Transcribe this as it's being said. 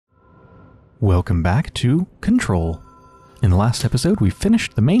Welcome back to Control. In the last episode, we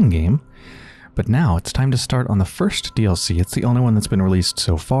finished the main game, but now it's time to start on the first DLC. It's the only one that's been released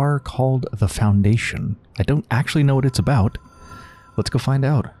so far, called The Foundation. I don't actually know what it's about. Let's go find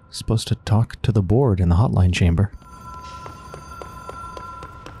out. Supposed to talk to the board in the hotline chamber.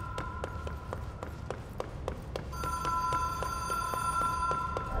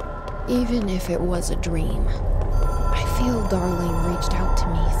 Even if it was a dream, I feel Darling reached out to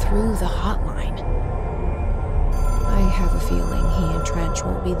me through the hotline. I have a feeling he and Trench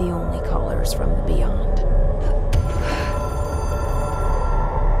won't be the only callers from the beyond.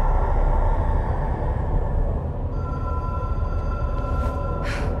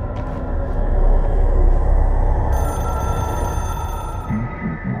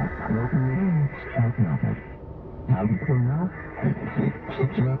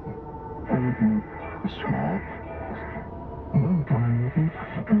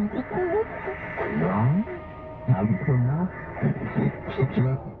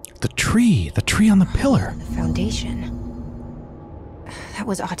 The tree on the pillar. The foundation. That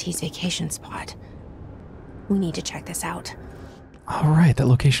was Ahti's vacation spot. We need to check this out. Alright, that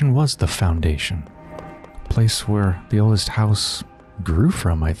location was the foundation. Place where the oldest house grew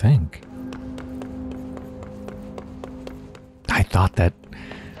from, I think. I thought that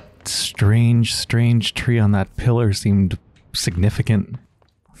strange tree on that pillar seemed significant.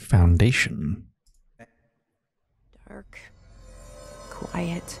 Foundation. Dark.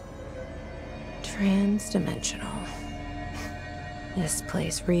 Quiet. Trans-dimensional. This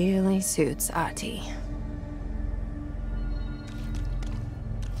place really suits Ahti.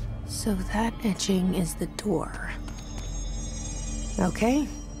 So that etching is the door. Okay,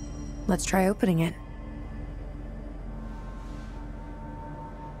 let's try opening it.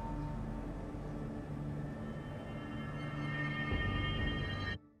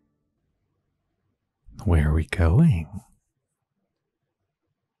 Where are we going?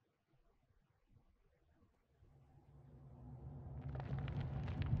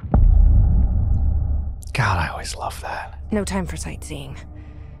 God, I always love that. No time for sightseeing.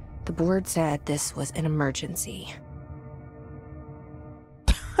 The board said this was an emergency.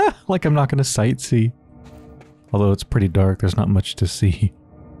 Like I'm not going to sightsee. Although it's pretty dark, there's not much to see.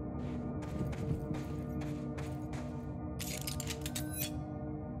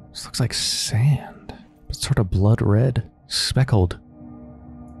 This looks like sand. It's sort of blood red, speckled.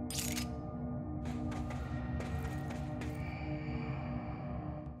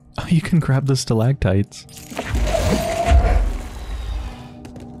 Oh, you can grab the stalactites.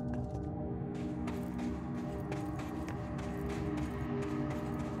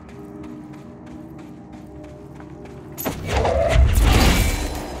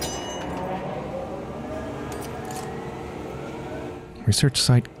 Research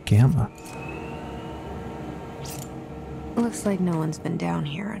site Gamma. Looks like no one's been down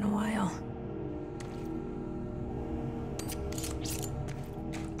here in a while.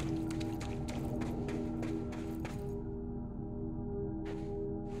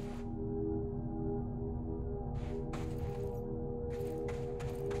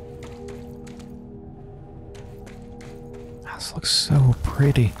 This looks so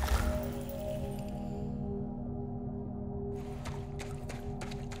pretty.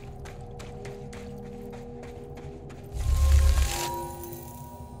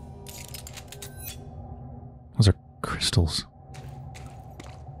 Those are crystals.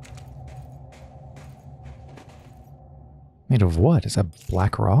 Made of what? Is that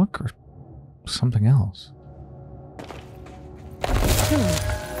black rock or something else?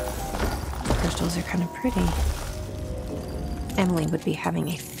 The crystals are kind of pretty. Emily would be having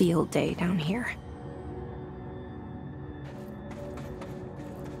a field day down here.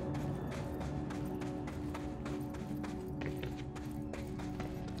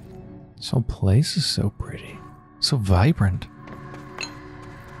 This whole place is so pretty. So vibrant.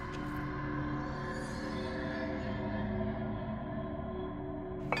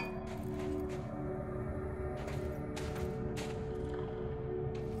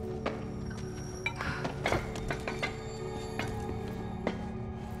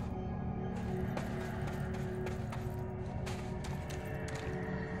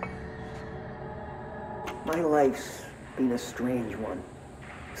 My life's been a strange one.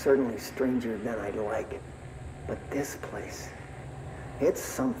 Certainly stranger than I'd like. But this place, it's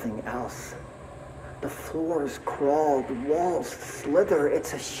something else. The floors crawl, the walls slither.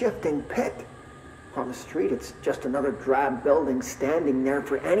 It's a shifting pit. On the street, it's just another drab building standing there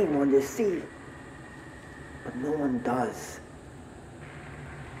for anyone to see. But no one does.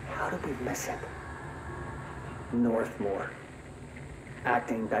 How do we miss it? Northmore.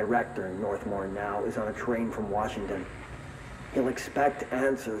 acting director in Northmore now, is on a train from Washington. He'll expect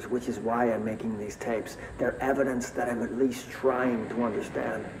answers, which is why I'm making these tapes. They're evidence that I'm at least trying to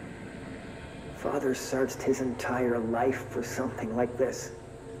understand. Father searched his entire life for something like this,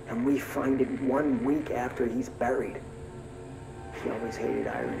 and we find it 1 week after he's buried. He always hated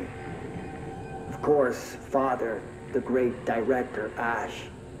irony. Of course, Father, the great director, Ash,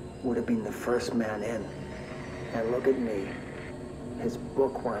 would have been the first man in. And look at me, his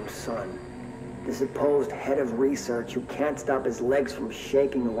bookworm son. The supposed head of research who can't stop his legs from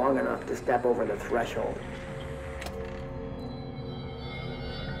shaking long enough to step over the threshold.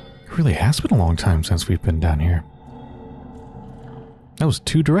 It really has been a long time since we've been down here. That was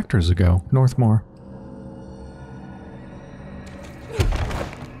 2 directors ago, Northmore.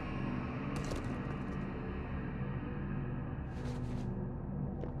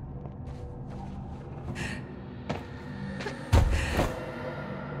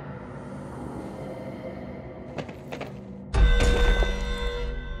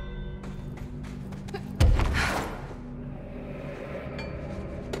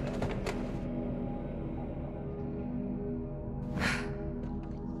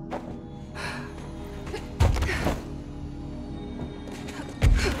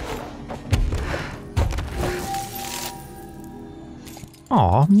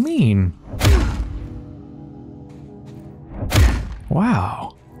 Aw, mean.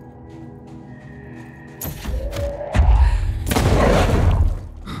 Wow.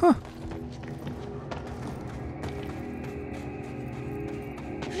 Huh.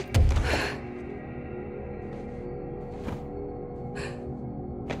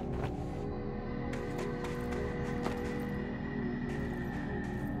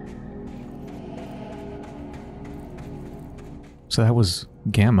 So that was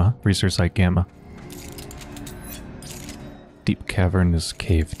Gamma, research site Gamma. Deep cavern is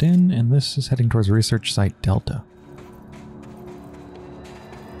caved in, and this is heading towards research site Delta.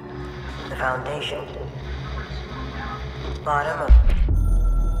 The Foundation. Bottom of...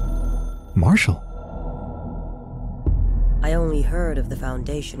 Marshall. I only heard of the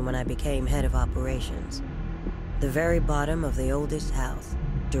Foundation when I became head of operations. The very bottom of the oldest house.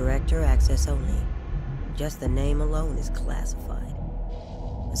 Director access only. Just the name alone is classified.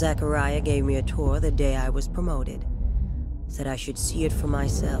 Zachariah gave me a tour the day I was promoted. Said I should see it for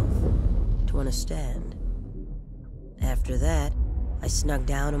myself, to understand. After that, I snuck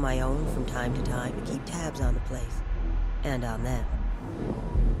down on my own from time to time to keep tabs on the place, and on them.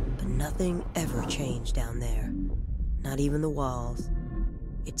 But nothing ever changed down there. Not even the walls.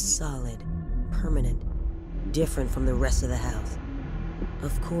 It's solid, permanent, different from the rest of the house.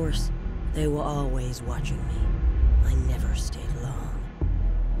 Of course, they were always watching me. I never stayed long.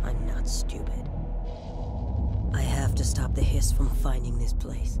 I'm not stupid. I have to stop the hiss from finding this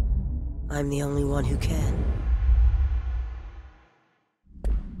place. I'm the only one who can.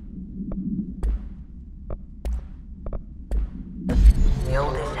 The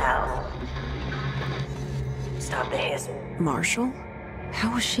oldest house. Stop the hiss. Marshall?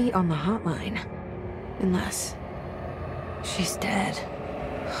 How was she on the hotline? Unless... she's dead.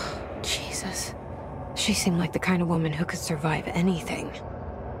 Jesus. She seemed like the kind of woman who could survive anything.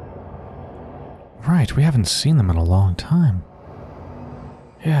 Right, we haven't seen them in a long time.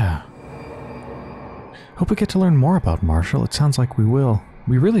 Yeah. Hope we get to learn more about Marshall. It sounds like we will.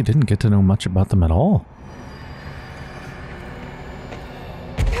 We really didn't get to know much about them at all.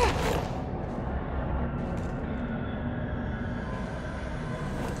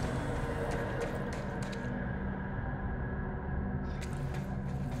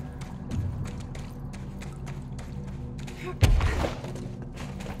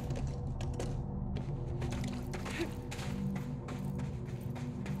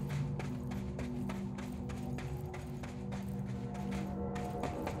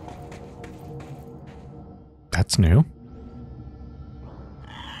 That's new.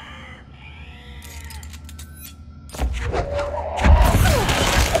 They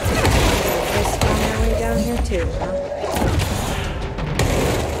found their way down here too, huh?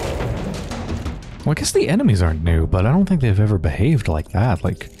 Well, I guess the enemies aren't new, but I don't think they've ever behaved like that,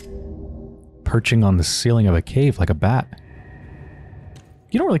 like perching on the ceiling of a cave like a bat.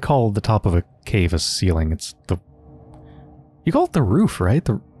 You don't really call the top of a cave a ceiling, it's the... You call it the roof, right?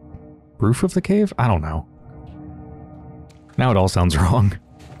 The roof of the cave? I don't know. Now it all sounds wrong.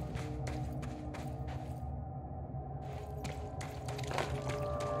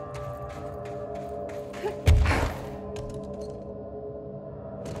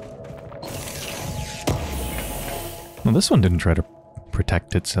 Well, this one didn't try to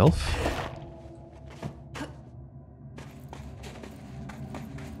protect itself.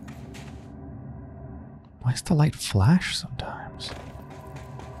 Why does the light flash sometimes?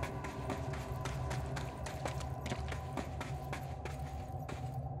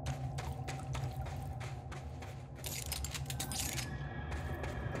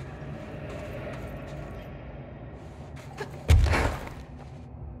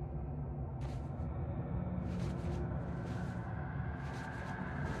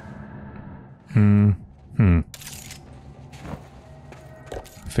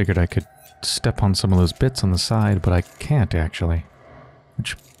 Figured I could step on some of those bits on the side, but I can't actually.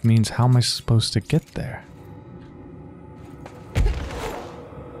 Which means how am I supposed to get there?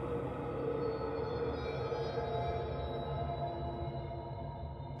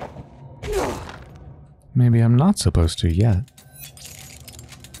 Maybe I'm not supposed to yet.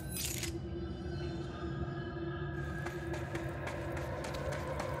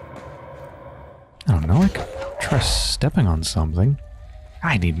 I don't know, I could try stepping on something.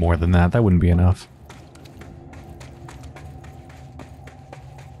 I need more than that, that wouldn't be enough.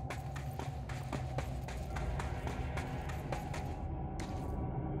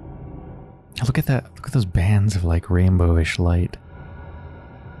 Look at that, look at those bands of like rainbowish light.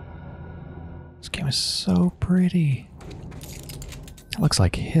 This game is so pretty. It looks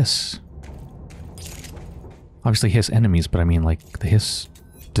like Hiss. Obviously Hiss enemies, but I mean like the Hiss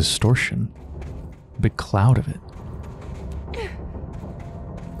distortion. A big cloud of it.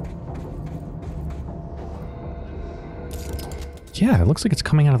 Yeah, it looks like it's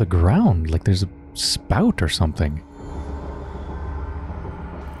coming out of the ground, like there's a spout or something.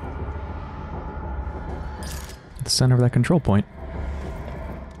 At the center of that control point.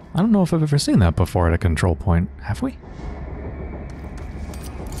 I don't know if I've ever seen that before at a control point. Have we?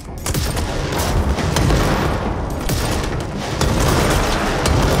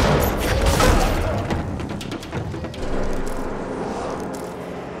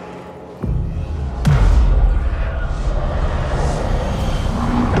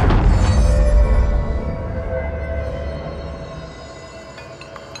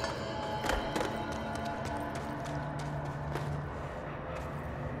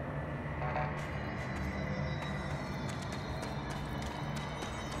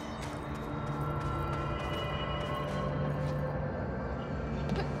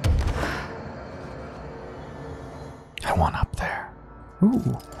 I want up there.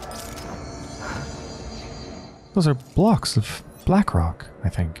 Ooh. Those are blocks of black rock, I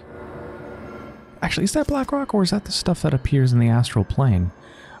think. Actually, is that black rock or is that the stuff that appears in the astral plane?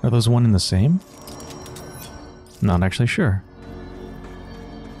 Are those one and the same? Not actually sure.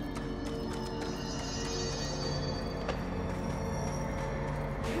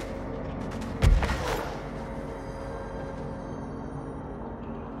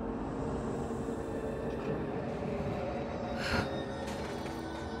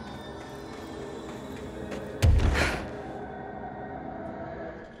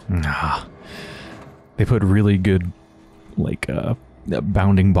 Nah. They put really good, like,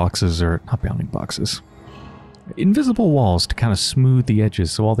 bounding boxes, or not bounding boxes. Invisible walls to kind of smooth the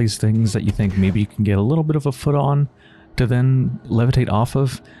edges, so all these things that you think maybe you can get a little bit of a foot on to then levitate off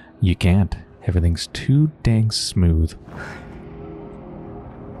of, you can't. Everything's too dang smooth.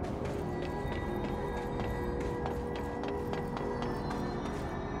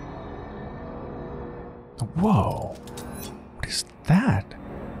 Whoa. What is that?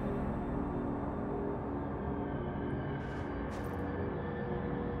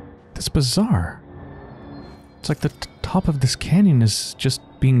 That's bizarre. It's like the top of this canyon is just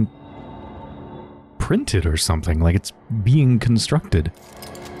being printed or something, like it's being constructed.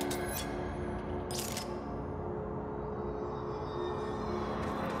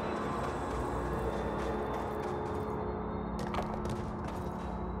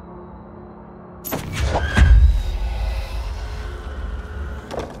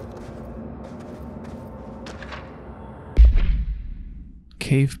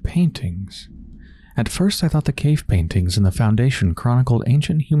 Cave paintings. At first I thought the cave paintings in the Foundation chronicled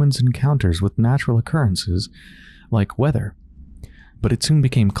ancient humans' encounters with natural occurrences like weather, but it soon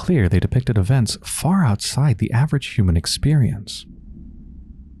became clear they depicted events far outside the average human experience.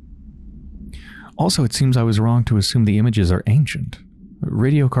 Also, it seems I was wrong to assume the images are ancient.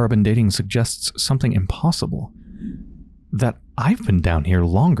 Radiocarbon dating suggests something impossible. That I've been down here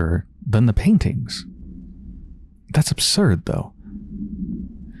longer than the paintings. That's absurd, though.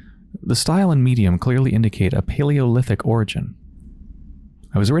 The style and medium clearly indicate a Paleolithic origin.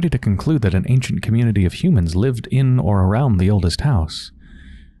 I was ready to conclude that an ancient community of humans lived in or around the oldest house.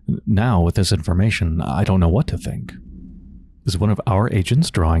 Now, with this information, I don't know what to think. Is one of our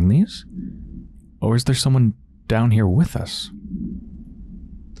agents drawing these? Or is there someone down here with us?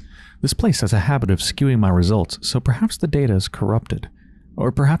 This place has a habit of skewing my results, so perhaps the data is corrupted.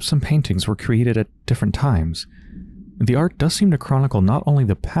 Or perhaps some paintings were created at different times. The art does seem to chronicle not only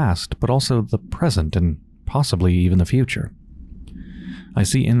the past, but also the present and possibly even the future. I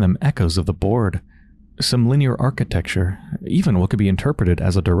see in them echoes of the board, some linear architecture, even what could be interpreted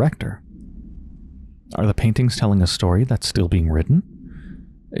as a director. Are the paintings telling a story that's still being written?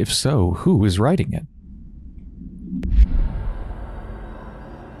 If so, who is writing it?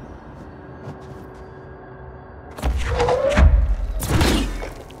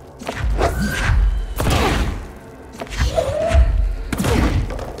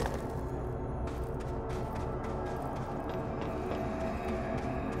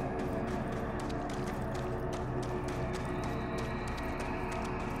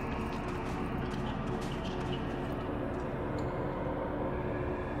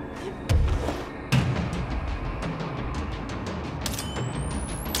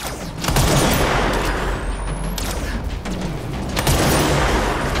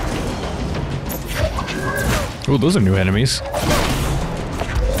 Oh, those are new enemies.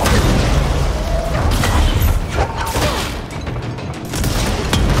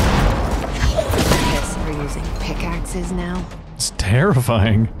 Guess we're using pickaxes now. It's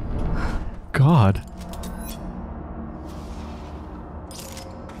terrifying. God.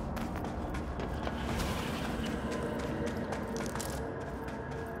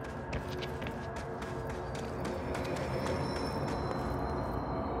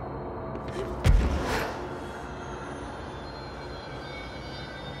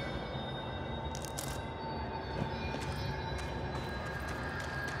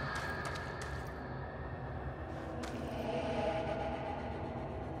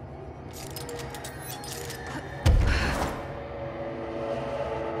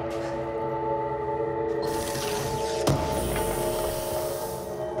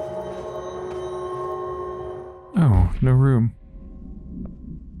 Oh, no room.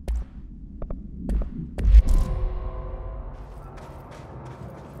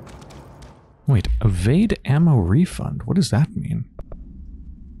 Wait, evade ammo refund? What does that mean?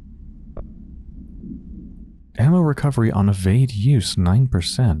 Ammo recovery on evade use,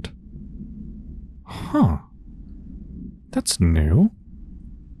 9%. Huh. That's new.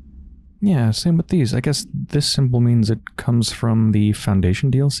 Yeah, same with these. I guess this symbol means it comes from the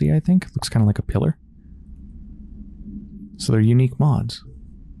Foundation DLC, I think. Looks kind of like a pillar. So they're unique mods.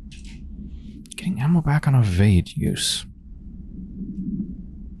 Getting ammo back on evade use.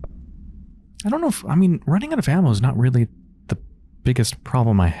 I don't know if... I mean, running out of ammo is not really the biggest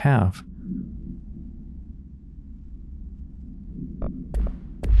problem I have.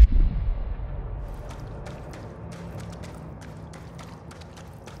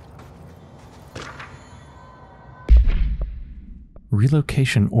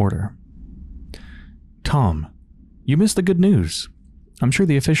 Relocation order. Tom, you missed the good news. I'm sure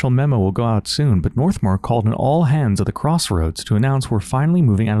the official memo will go out soon, but Northmore called an all-hands at the crossroads to announce we're finally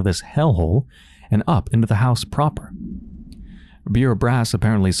moving out of this hellhole and up into the house proper. Bureau Brass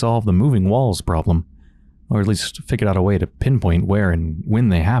apparently solved the moving walls problem, or at least figured out a way to pinpoint where and when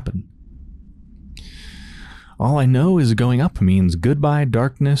they happen. All I know is going up means goodbye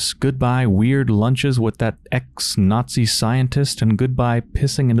darkness, goodbye weird lunches with that ex-Nazi scientist, and goodbye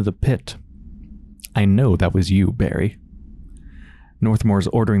pissing into the pit. I know that was you, Barry. Northmore's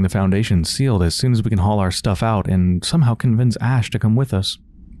ordering the Foundation sealed as soon as we can haul our stuff out and somehow convince Ash to come with us.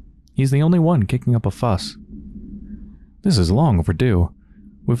 He's the only one kicking up a fuss. This is long overdue.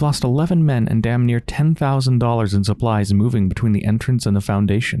 We've lost 11 men and damn near $10,000 in supplies moving between the entrance and the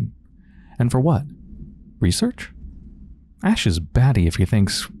Foundation. And for what? Research? Ash is batty if he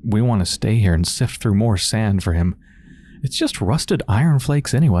thinks we want to stay here and sift through more sand for him. It's just rusted iron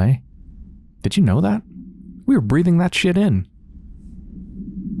flakes anyway. Did you know that? We were breathing that shit in.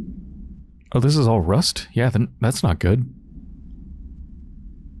 Oh, this is all rust? Yeah, then that's not good.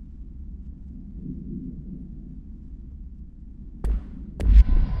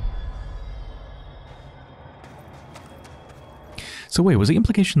 So wait, was the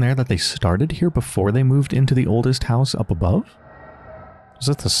implication there that they started here before they moved into the oldest house up above? Is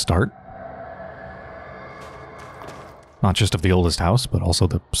that the start? Not just of the oldest house, but also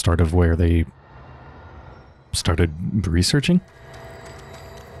the start of where they started researching?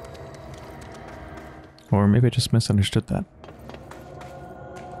 Or maybe I just misunderstood that.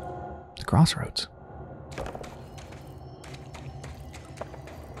 The crossroads.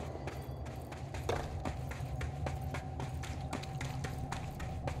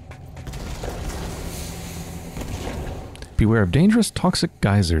 Beware of dangerous toxic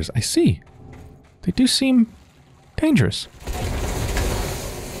geysers. I see. They do seem dangerous.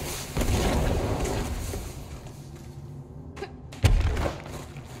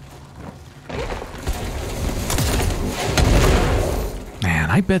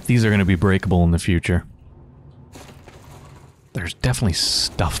 I bet these are going to be breakable in the future. There's definitely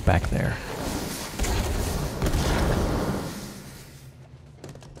stuff back there.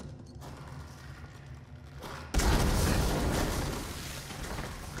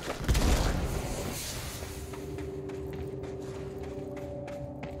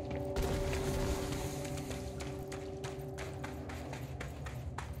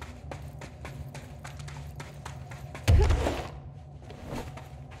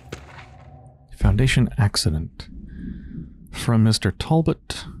 Foundation accident. From Mr.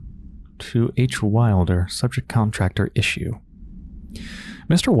 Talbot to H. Wilder, subject contractor issue.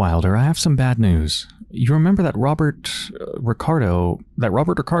 Mr. Wilder, I have some bad news. You remember that Robert Ricardo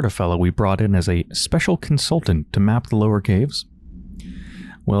fellow we brought in as a special consultant to map the lower caves?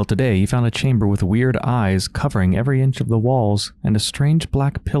 Well, today he found a chamber with weird eyes covering every inch of the walls and a strange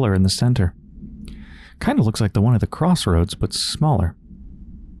black pillar in the center. Kind of looks like the one at the crossroads, but smaller.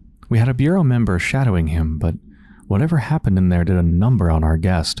 We had a bureau member shadowing him, but whatever happened in there did a number on our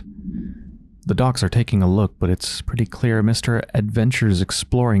guest. The docs are taking a look, but it's pretty clear Mr. Adventure's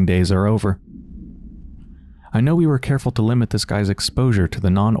exploring days are over. I know we were careful to limit this guy's exposure to the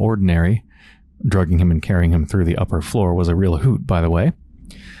non-ordinary. Drugging him and carrying him through the upper floor was a real hoot, by the way.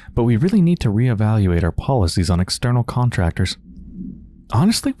 But we really need to reevaluate our policies on external contractors.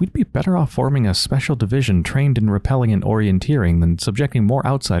 Honestly, we'd be better off forming a special division trained in rappelling and orienteering than subjecting more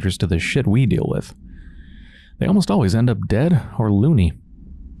outsiders to the shit we deal with. They almost always end up dead or loony.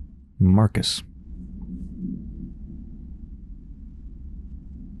 Marcus.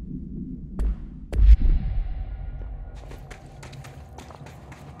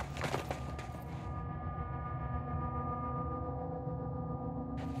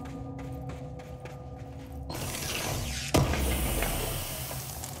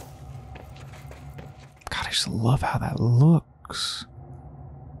 God, I just love how that looks.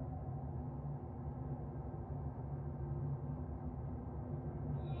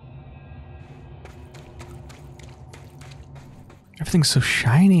 Everything's so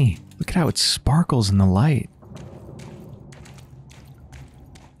shiny. Look at how it sparkles in the light.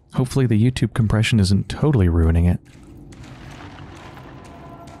 Hopefully the YouTube compression isn't totally ruining it.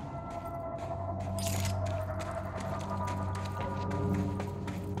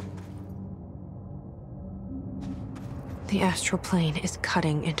 The astral plane is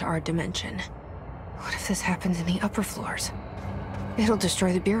cutting into our dimension. What if this happens in the upper floors? It'll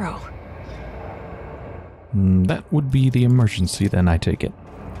destroy the bureau. That would be the emergency, then, I take it.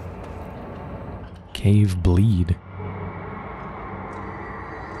 Cave bleed.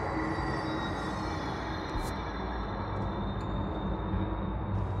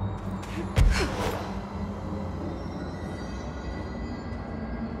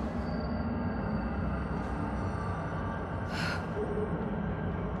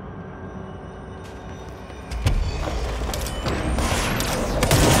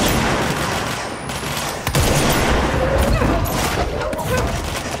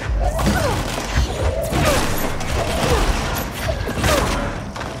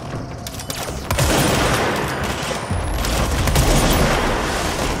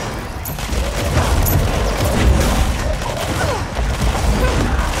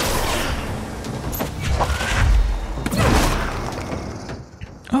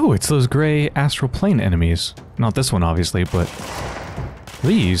 Oh, it's those gray astral plane enemies. Not this one, obviously, but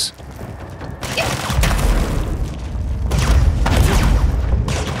these.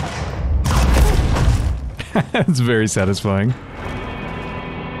 It's very satisfying.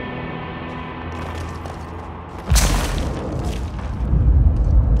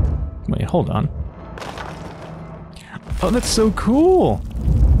 Wait, hold on. Oh, that's so cool!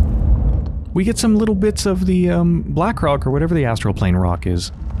 We get some little bits of the black rock or whatever the astral plane rock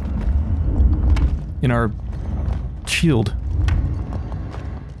is in our shield.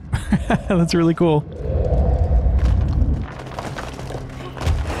 That's really cool.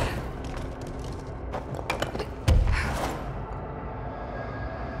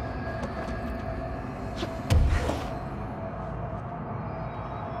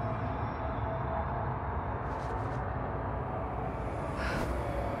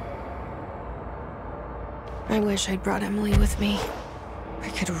 I wish I'd brought Emily with me. I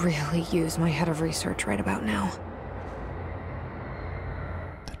could really use my head of research right about now.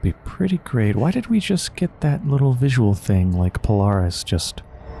 That'd be pretty great. Why did we just get that little visual thing like Polaris just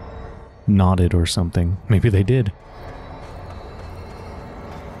nodded or something? Maybe they did.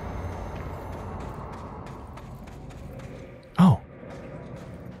 Oh.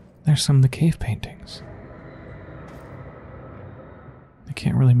 There's some of the cave paintings. I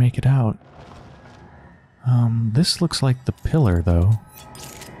can't really make it out. This looks like the pillar, though.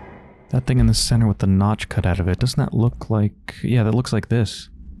 That thing in the center with the notch cut out of it, doesn't that look like... Yeah, that looks like this.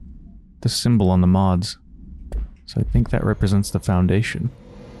 This symbol on the mods. So I think that represents the Foundation.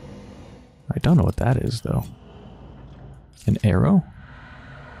 I don't know what that is, though. An arrow?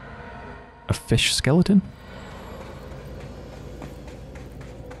 A fish skeleton?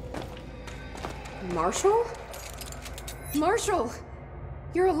 Marshall? Marshall!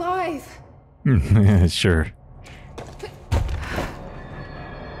 You're alive! Sure.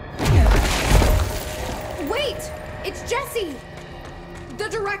 Wait! It's Jesse! The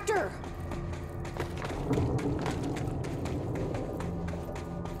director!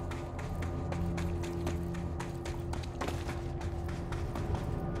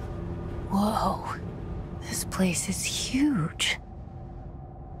 Whoa. This place is huge.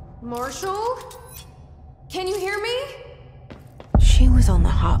 Marshall? Can you hear me? She was on the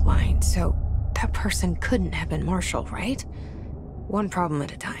hotline, so that person couldn't have been Marshall, right? One problem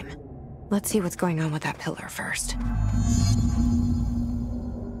at a time. Let's see what's going on with that pillar first.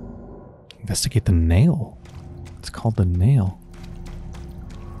 Investigate the nail. It's called the nail.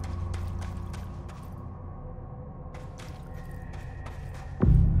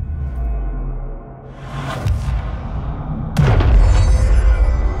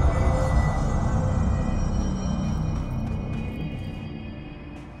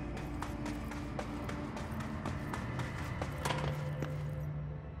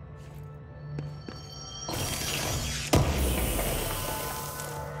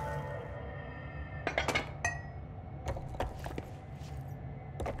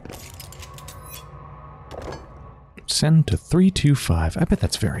 Send to 325. I bet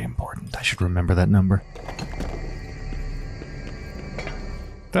that's very important. I should remember that number.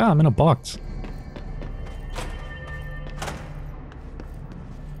 Ah, I'm in a box.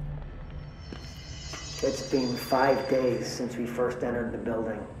 It's been 5 days since we first entered the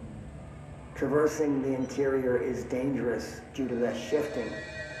building. Traversing the interior is dangerous due to the shifting,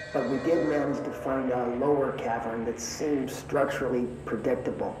 but we did manage to find a lower cavern that seems structurally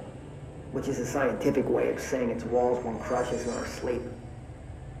predictable, which is a scientific way of saying its walls won't crush us in our sleep.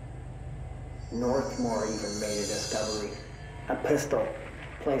 Northmore even made a discovery. A pistol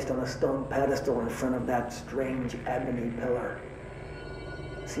placed on a stone pedestal in front of that strange ebony pillar.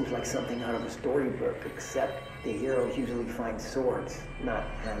 Seems like something out of a storybook, except the heroes usually find swords, not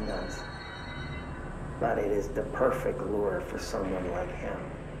handguns. But it is the perfect lure for someone like him.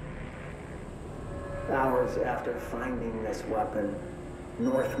 Hours after finding this weapon,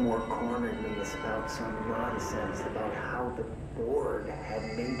 Northmore cornered me to spout some nonsense about how the board had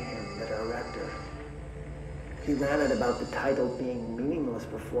made him the director. He ranted about the title being meaningless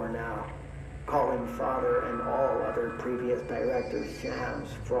before now, calling Father and all other previous directors shams,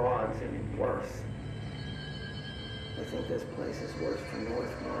 frauds, and worse. I think this place is worse for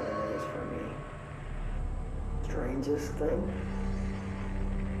Northmore than it is for me. Strangest thing?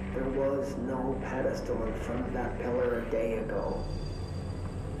 There was no pedestal in front of that pillar a day ago.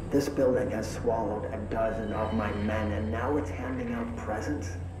 This building has swallowed a dozen of my men, and now it's handing out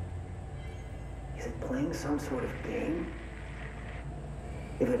presents? Is it playing some sort of game?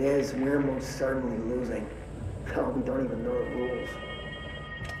 If it is, we're most certainly losing. Hell, we don't even know the rules.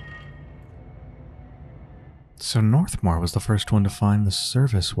 So Northmore was the first one to find the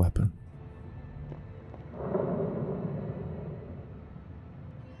service weapon.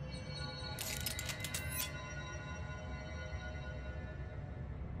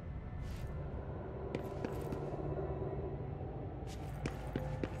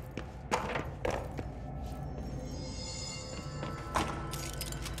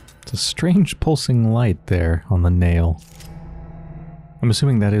 It's a strange pulsing light there on the nail. I'm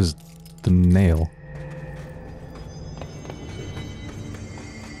assuming that is the nail.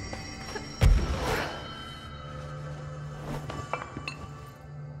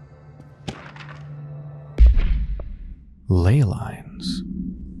 Ley lines.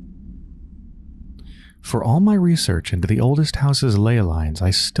 For all my research into the oldest house's ley lines, I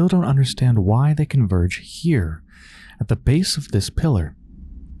still don't understand why they converge here, at the base of this pillar.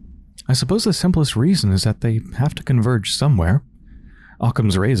 I suppose the simplest reason is that they have to converge somewhere.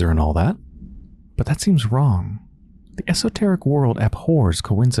 Occam's razor and all that. But that seems wrong. The esoteric world abhors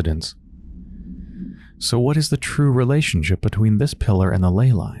coincidence. So what is the true relationship between this pillar and the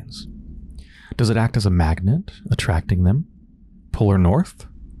ley lines? Does it act as a magnet, attracting them? Polar north?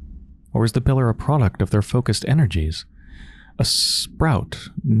 Or is the pillar a product of their focused energies? A sprout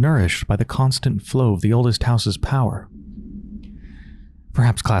nourished by the constant flow of the oldest house's power?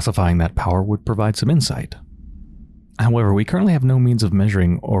 Perhaps classifying that power would provide some insight. However, we currently have no means of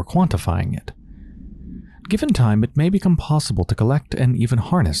measuring or quantifying it. given time, it may become possible to collect and even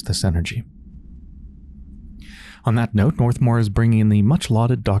harness this energy. On that note, Northmore is bringing in the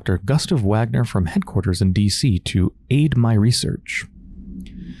much-lauded Dr. Gustav Wagner from headquarters in DC to aid my research.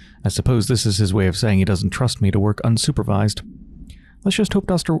 I suppose this is his way of saying he doesn't trust me to work unsupervised. Let's just hope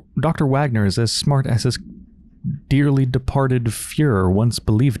Dr. Wagner is as smart as his dearly departed Führer once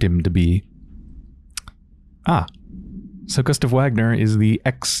believed him to be. Ah, so Gustav Wagner is the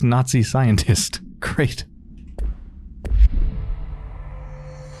ex-Nazi scientist. Great.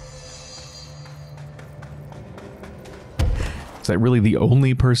 Is that really the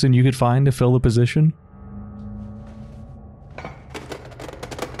only person you could find to fill the position?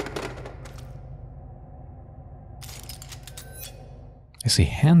 I see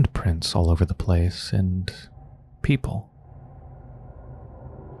handprints all over the place, and people.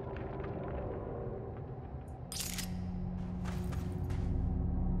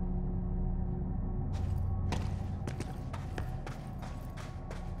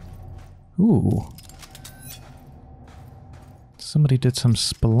 Ooh. Somebody did some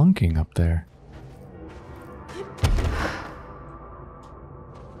spelunking up there.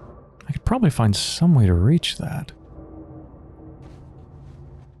 I could probably find some way to reach that.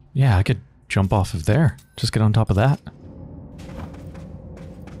 Yeah, I could jump off of there. Just get on top of that.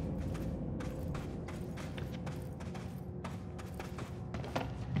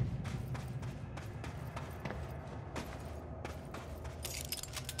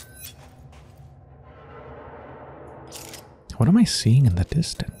 What am I seeing in the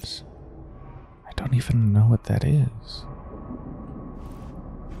distance? I don't even know what that is.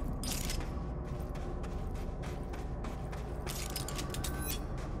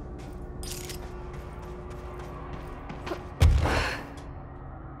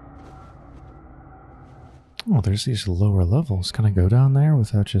 Oh, there's these lower levels. Can I go down there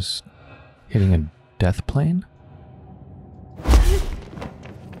without just hitting a death plane?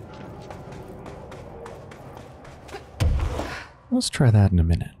 Let's try that in a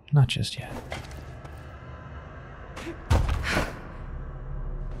minute. Not just yet.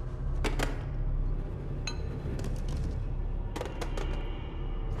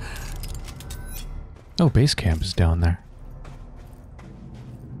 Oh, base camp is down there.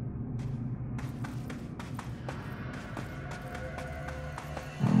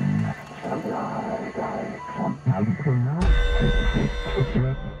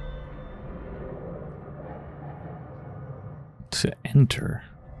 To enter.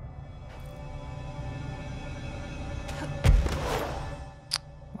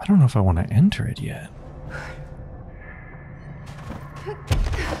 I don't know if I want to enter it yet.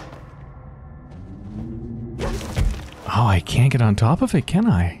 Oh, I can't get on top of it, can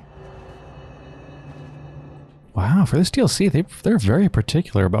I? Wow, for this DLC, they're very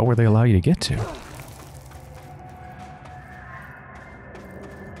particular about where they allow you to get to.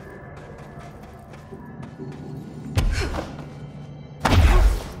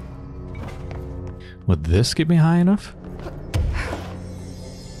 Would this get me high enough?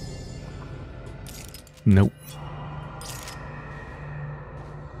 Nope.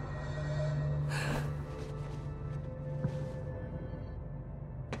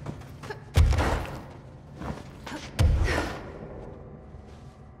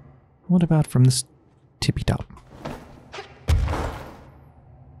 What about from this tippy top?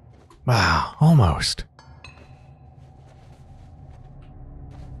 Wow, almost.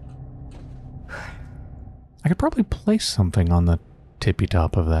 I could probably place something on the tippy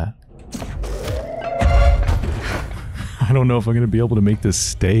top of that. I don't know if I'm going to be able to make this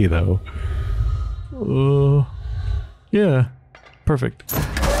stay, though. Yeah. Perfect.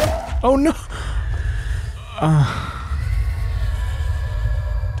 Oh, no!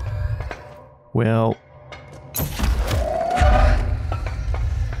 Well...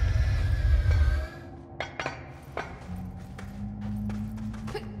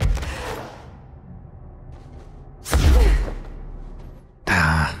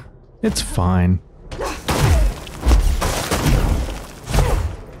 It's fine.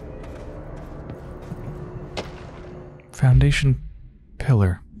 Foundation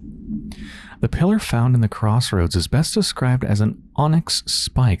pillar. The pillar found in the crossroads is best described as an onyx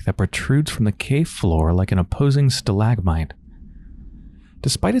spike that protrudes from the cave floor like an opposing stalagmite.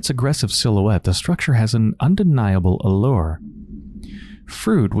 Despite its aggressive silhouette, the structure has an undeniable allure.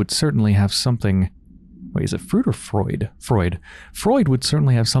 Freud would certainly have something... Wait, is it Freud or Freud? Freud. Freud would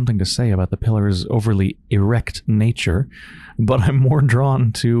certainly have something to say about the pillar's overly erect nature, but I'm more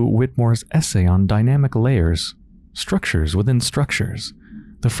drawn to Whitmore's essay on dynamic layers, structures within structures,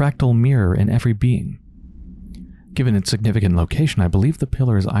 the fractal mirror in every being. Given its significant location, I believe the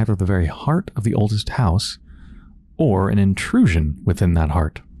pillar is either the very heart of the oldest house, or an intrusion within that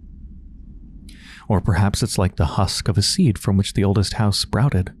heart. Or perhaps it's like the husk of a seed from which the oldest house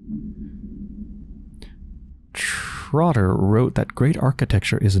sprouted. Trotter wrote that great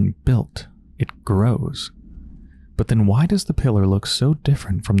architecture isn't built, it grows. But then why does the pillar look so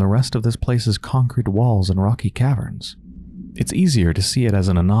different from the rest of this place's concrete walls and rocky caverns? It's easier to see it as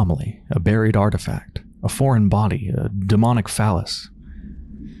an anomaly, a buried artifact, a foreign body, a demonic phallus.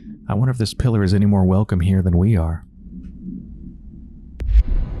 I wonder if this pillar is any more welcome here than we are.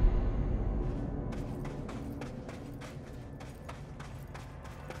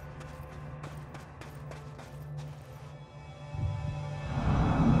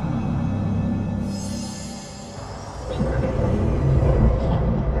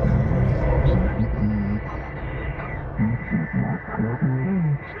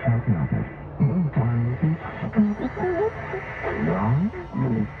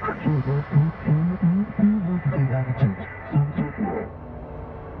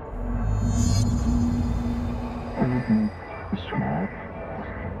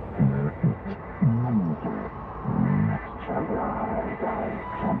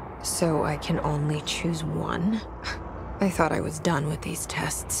 So I can only choose one? I thought I was done with these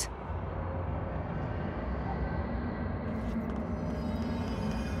tests.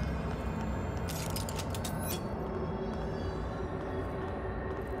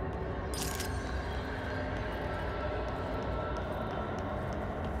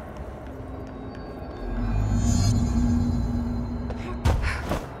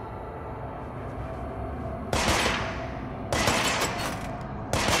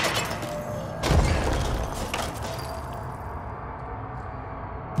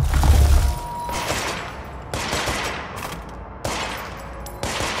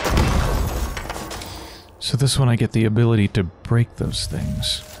 So this one I get the ability to break those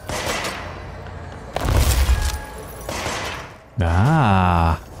things.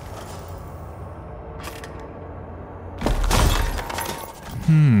 Ah.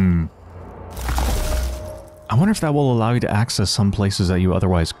 I wonder if that will allow you to access some places that you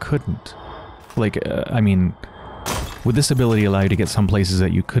otherwise couldn't. Like, I mean, would this ability allow you to get some places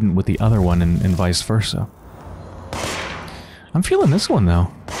that you couldn't with the other one and vice versa? I'm feeling this one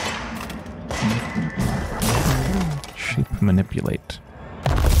though. Shape manipulate.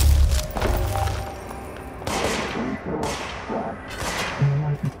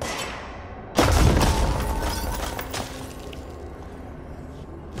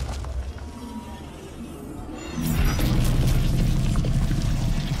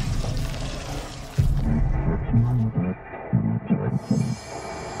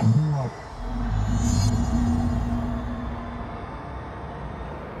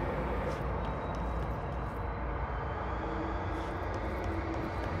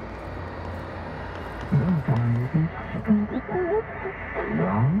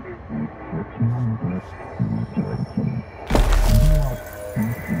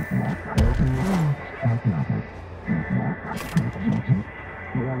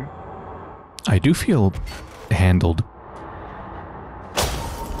 I do feel handled.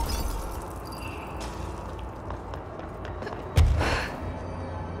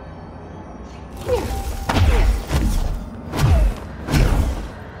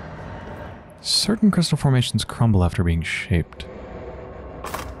 Certain crystal formations crumble after being shaped.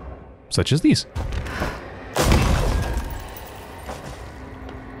 Such as these.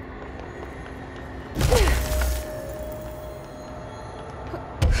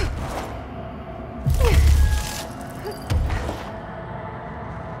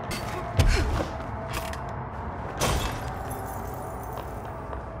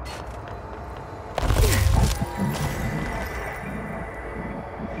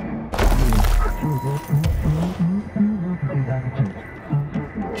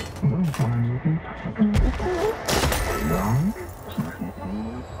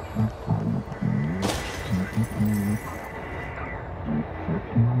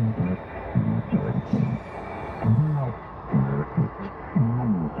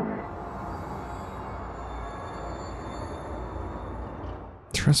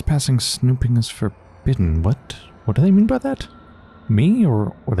 Trespassing snooping is forbidden. What? What do they mean by that? Me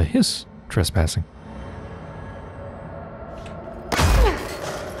or the hiss trespassing?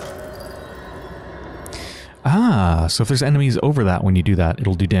 Ah, so if there's enemies over that when you do that,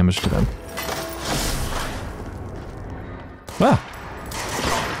 it'll do damage to them. Ah!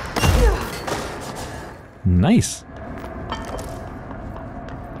 Nice!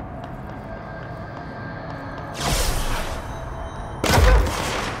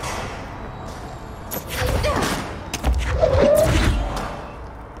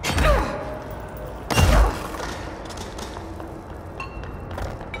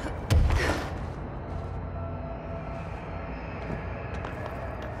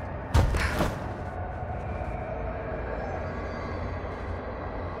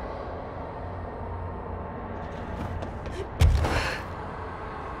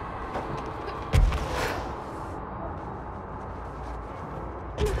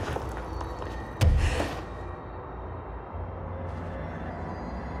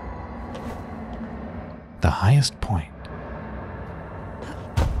 highest point.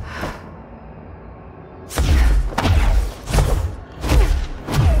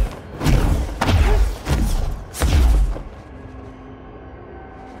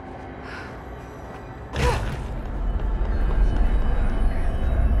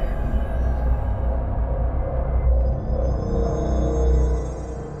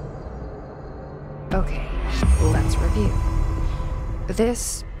 Okay, let's review.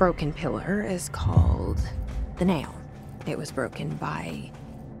 This broken pillar is called the Nail. It was broken by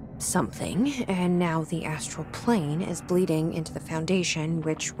something, and now the astral plane is bleeding into the foundation,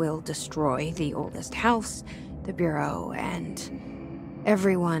 which will destroy the oldest house, the bureau, and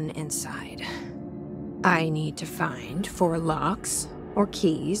everyone inside. I need to find 4 locks, or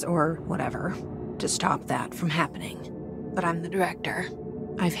keys, or whatever, to stop that from happening. But I'm the director.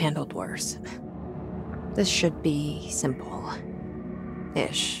 I've handled worse. This should be simple.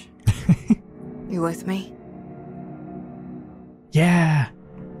 Ish. You with me? Yeah!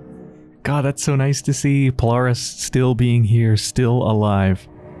 God, that's so nice to see. Polaris still being here, still alive.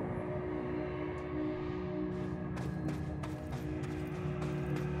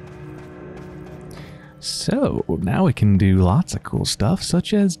 So, now we can do lots of cool stuff,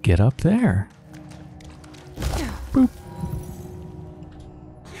 such as get up there. Boop.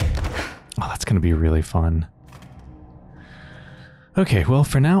 Oh, that's going to be really fun. Okay, well,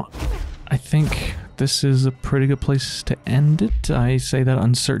 for now, I think this is a pretty good place to end it. I say that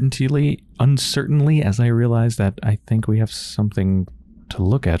uncertainly as I realize that I think we have something to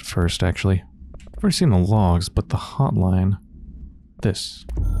look at first, actually. I've already seen the logs, but the hotline. This.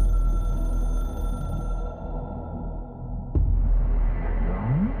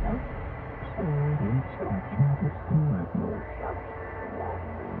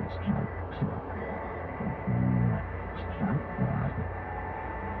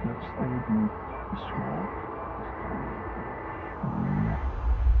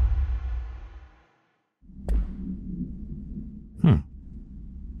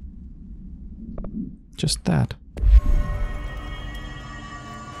 Just that.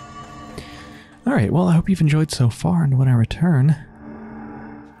 Alright, well, I hope you've enjoyed so far, and when I return...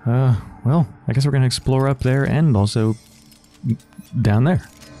 well, I guess we're gonna explore up there and also down there.